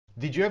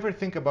Did you ever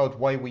think about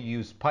why we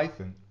use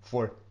Python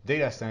for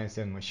data science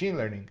and machine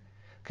learning?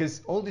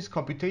 Because all these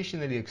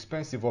computationally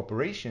expensive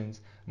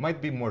operations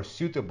might be more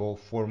suitable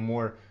for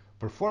more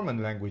performant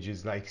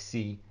languages like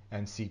C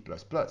and C++.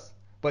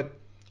 But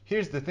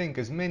here's the thing,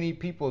 because many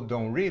people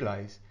don't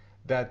realize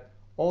that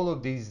all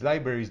of these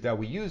libraries that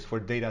we use for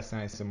data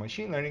science and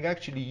machine learning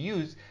actually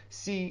use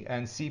C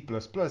and C++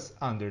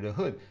 under the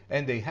hood,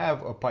 and they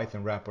have a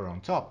Python wrapper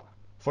on top.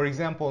 For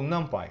example,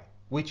 NUMPY,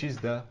 which is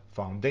the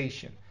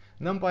foundation.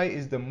 NUMPY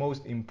is the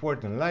most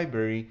important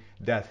library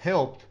that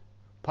helped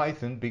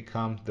Python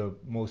become the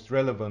most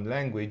relevant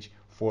language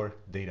for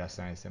data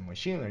science and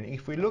machine learning.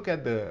 If we look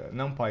at the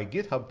NUMPY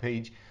GitHub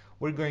page,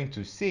 we're going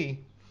to see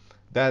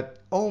that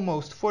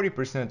almost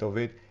 40% of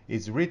it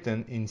is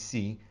written in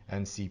C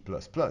and C++.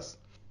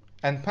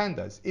 And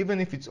PANDAS, even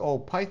if it's all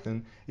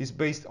Python, is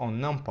based on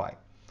NumPy.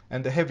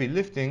 And the heavy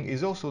lifting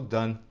is also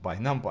done by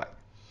NumPy.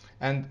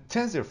 And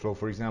TensorFlow,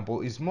 for example,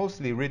 is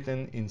mostly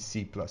written in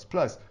C++,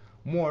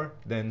 more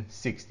than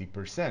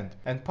 60%.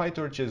 And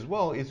PyTorch as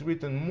well is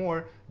written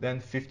more than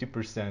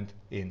 50%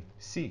 in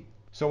C.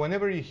 So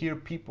whenever you hear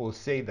people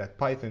say that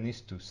Python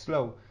is too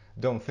slow,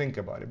 don't think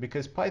about it,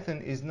 because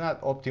Python is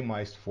not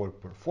optimized for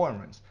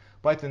performance.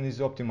 Python is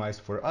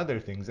optimized for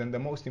other things, and the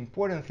most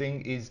important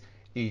thing is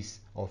ease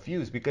of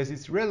use, because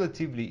it's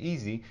relatively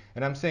easy,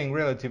 and I'm saying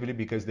relatively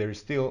because there is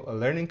still a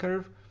learning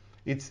curve.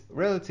 It's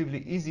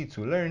relatively easy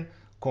to learn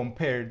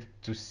compared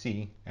to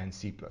C and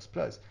C++.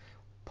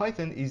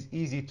 Python is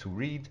easy to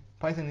read,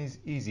 Python is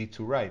easy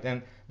to write,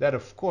 and that,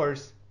 of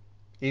course,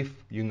 if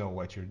you know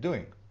what you're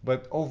doing.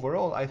 But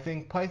overall, I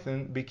think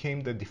Python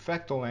became the de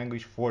facto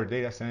language for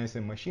data science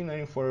and machine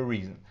learning for a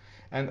reason.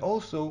 And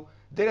also,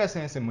 data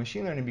science and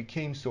machine learning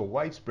became so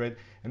widespread,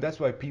 and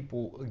that's why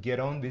people get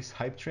on this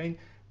hype train,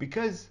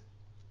 because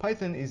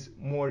Python is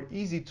more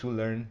easy to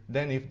learn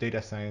than if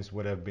data science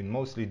would have been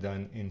mostly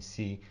done in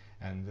C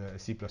and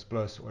C++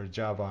 or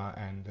Java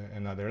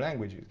and other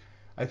languages.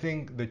 I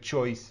think the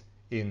choice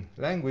in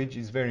language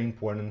is very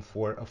important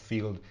for a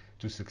field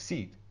to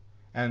succeed.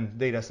 And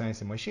data science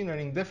and machine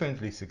learning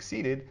definitely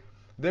succeeded.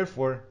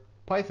 Therefore,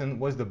 Python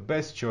was the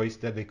best choice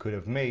that they could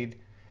have made.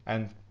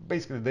 And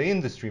basically the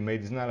industry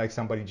made. It's not like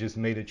somebody just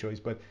made a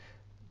choice, but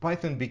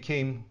Python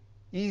became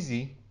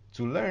easy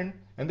to learn,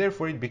 and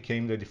therefore it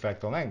became the de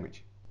facto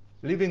language.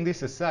 Leaving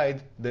this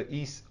aside, the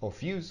ease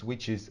of use,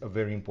 which is a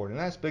very important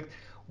aspect,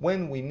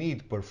 when we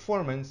need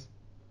performance,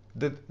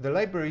 the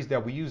libraries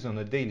that we use on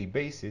a daily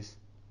basis,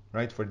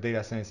 right, for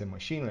data science and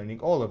machine learning,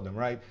 all of them,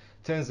 right,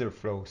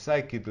 TensorFlow,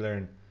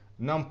 scikit-learn,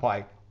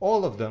 NumPy,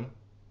 all of them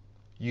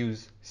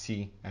use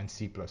C and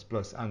C++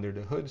 under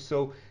the hood.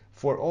 So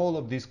for all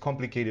of these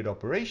complicated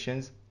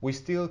operations, we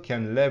still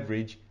can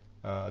leverage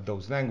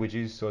those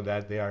languages so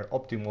that they are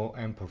optimal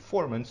and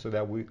performant, so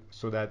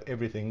that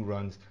everything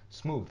runs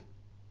smooth.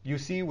 You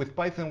see, with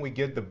Python we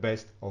get the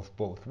best of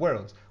both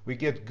worlds. We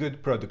get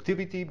good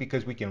productivity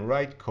because we can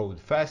write code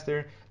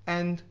faster,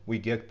 and we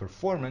get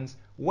performance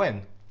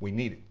when we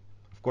need it.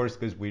 Of course,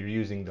 because we're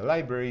using the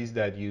libraries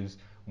that use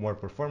more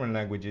performant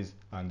languages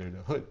under the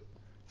hood.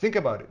 Think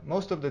about it.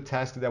 Most of the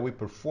tasks that we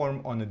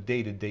perform on a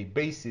day-to-day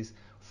basis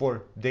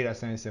for data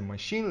science and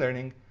machine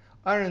learning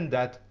aren't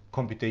that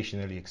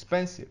computationally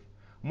expensive.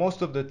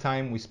 Most of the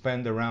time we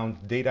spend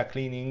around data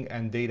cleaning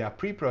and data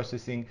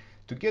pre-processing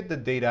to get the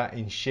data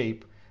in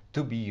shape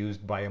to be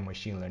used by a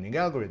machine learning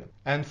algorithm.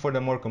 And for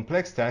the more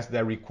complex tasks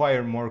that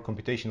require more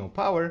computational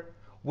power,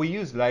 we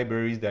use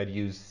libraries that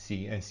use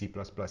C and C++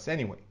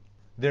 anyway.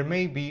 There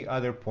may be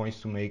other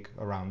points to make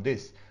around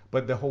this,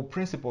 but the whole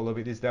principle of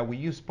it is that we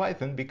use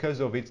Python because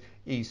of its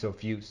ease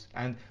of use.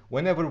 And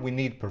whenever we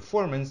need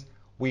performance,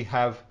 we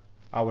have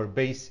our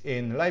base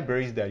in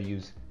libraries that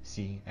use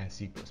C and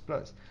C++.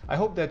 I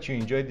hope that you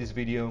enjoyed this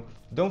video.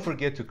 Don't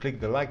forget to click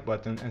the like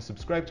button and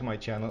subscribe to my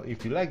channel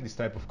if you like this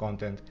type of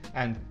content,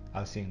 and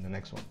I'll see you in the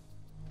next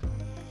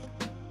one.